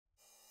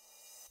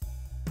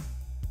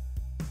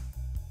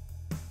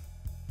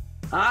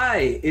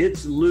Hi,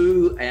 it's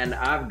Lou, and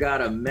I've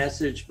got a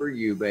message for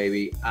you,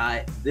 baby.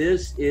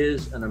 This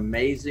is an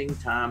amazing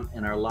time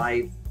in our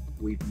life.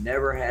 We've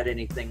never had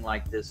anything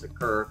like this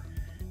occur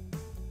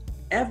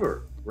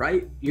ever,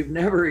 right? You've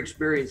never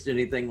experienced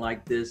anything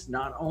like this.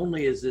 Not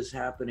only is this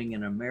happening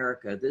in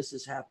America, this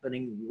is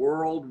happening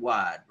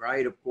worldwide,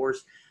 right? Of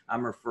course,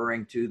 I'm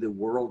referring to the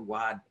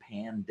worldwide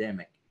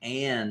pandemic.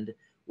 And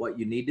what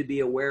you need to be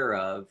aware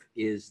of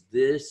is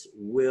this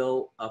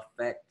will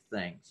affect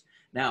things.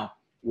 Now,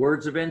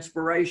 words of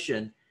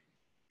inspiration,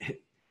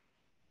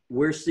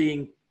 we're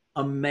seeing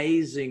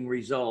amazing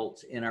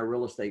results in our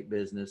real estate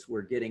business.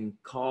 We're getting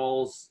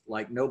calls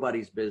like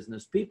nobody's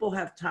business. People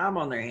have time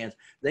on their hands.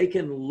 They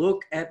can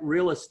look at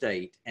real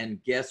estate, and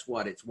guess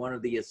what? It's one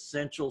of the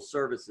essential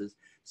services.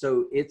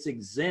 So it's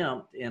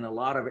exempt in a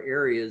lot of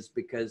areas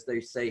because they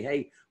say,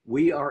 hey,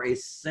 we are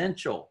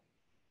essential.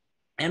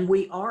 And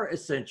we are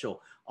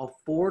essential.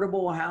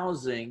 Affordable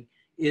housing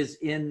is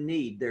in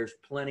need. There's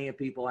plenty of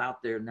people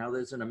out there. Now,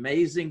 there's an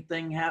amazing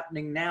thing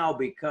happening now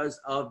because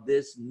of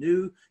this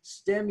new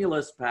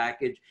stimulus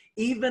package.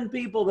 Even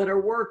people that are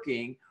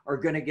working are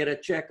going to get a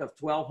check of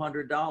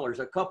 $1,200,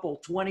 a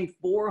couple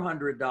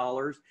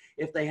 $2,400.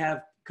 If they have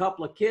a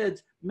couple of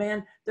kids,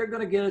 man, they're going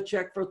to get a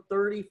check for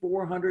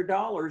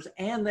 $3,400,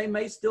 and they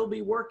may still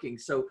be working.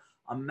 So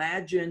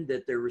imagine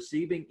that they're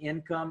receiving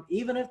income.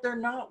 Even if they're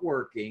not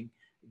working,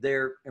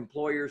 their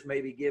employers may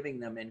be giving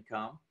them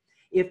income.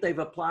 If they've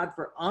applied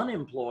for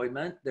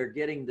unemployment, they're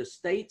getting the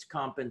state's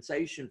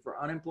compensation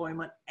for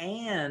unemployment,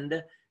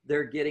 and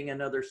they're getting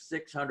another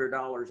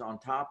 $600 on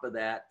top of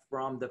that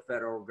from the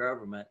federal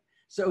government.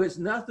 So it's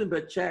nothing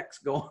but checks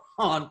going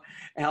on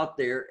out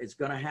there. It's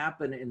going to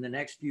happen in the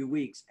next few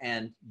weeks,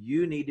 and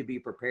you need to be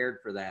prepared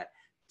for that.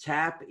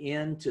 Tap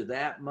into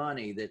that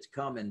money that's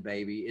coming,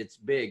 baby. It's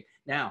big.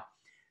 Now,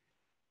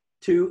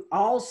 to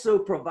also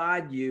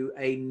provide you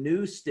a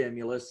new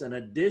stimulus, an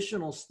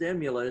additional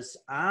stimulus,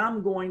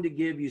 I'm going to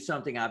give you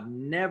something I've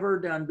never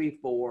done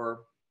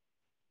before.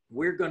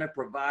 We're going to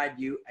provide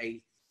you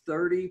a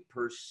 30%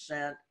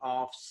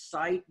 off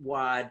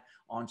site-wide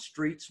on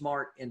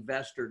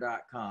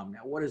StreetSmartInvestor.com.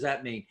 Now, what does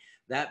that mean?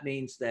 That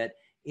means that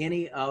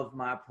any of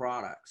my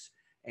products,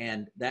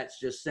 and that's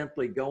just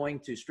simply going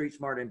to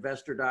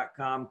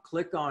StreetSmartInvestor.com,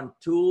 click on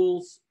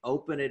tools,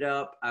 open it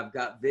up. I've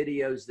got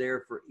videos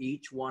there for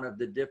each one of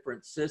the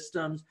different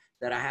systems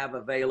that I have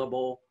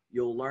available.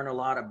 You'll learn a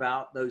lot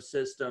about those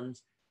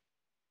systems.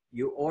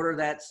 You order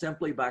that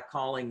simply by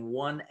calling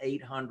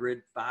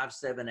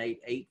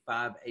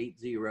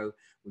 1-800-578-8580.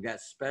 We've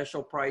got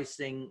special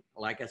pricing,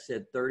 like I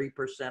said,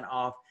 30%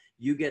 off.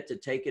 You get to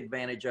take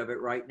advantage of it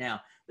right now.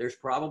 There's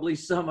probably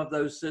some of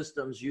those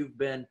systems you've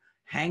been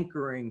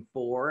hankering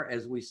for,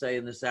 as we say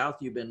in the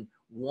South. You've been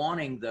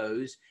wanting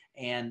those,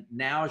 and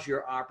now's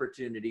your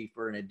opportunity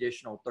for an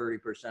additional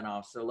 30%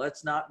 off. So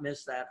let's not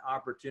miss that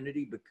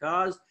opportunity,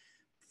 because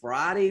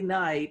Friday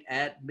night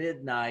at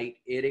midnight,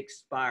 it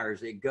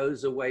expires. It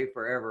goes away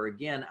forever.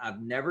 Again,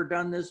 I've never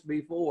done this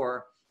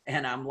before,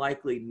 and I'm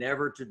likely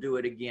never to do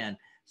it again.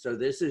 So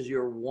this is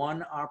your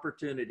one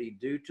opportunity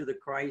due to the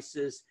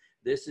crisis.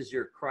 This is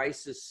your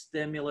crisis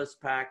stimulus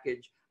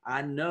package.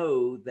 I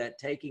know that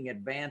taking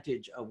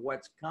advantage of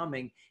what's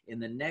coming in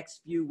the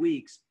next few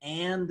weeks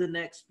and the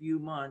next few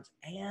months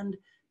and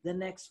the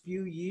next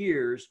few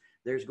years,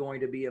 there's going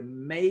to be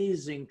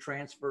amazing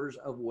transfers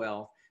of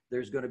wealth.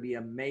 There's going to be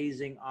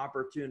amazing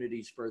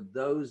opportunities for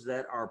those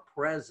that are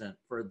present,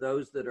 for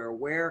those that are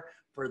aware,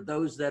 for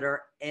those that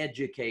are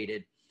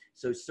educated.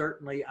 So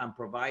certainly I'm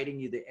providing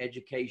you the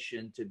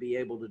education to be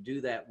able to do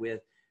that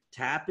with.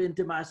 Tap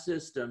into my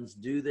systems.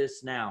 Do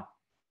this now.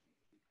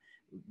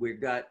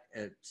 We've got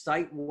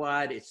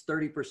site-wide, it's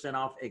 30%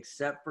 off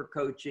except for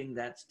coaching.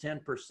 That's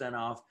 10%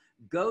 off.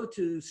 Go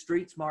to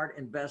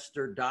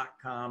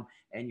StreetSmartInvestor.com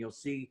and you'll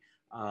see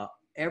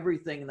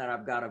everything that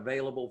I've got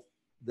available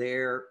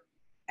there.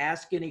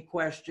 Ask any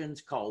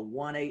questions, call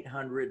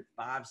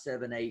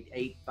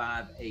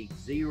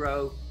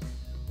 1-800-578-8580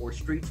 or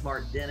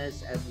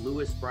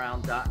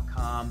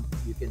StreetSmartDentist@lewisbrown.com.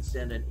 You can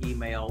send an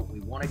email. We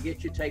want to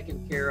get you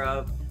taken care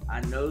of.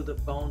 I know the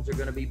phones are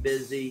going to be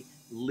busy.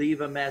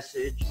 Leave a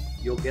message,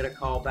 you'll get a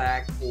call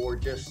back, or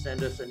just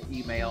send us an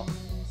email,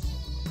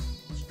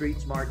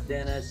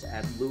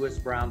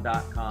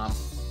 StreetSmartDentist@lewisbrown.com,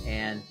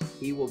 and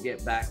he will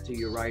get back to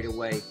you right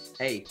away.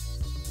 Hey,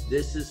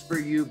 this is for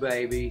you,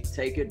 baby.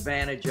 Take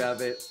advantage of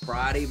it.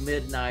 Friday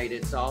midnight,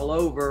 it's all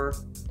over.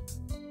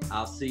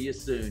 I'll see you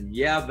soon.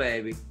 Yeah,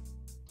 baby.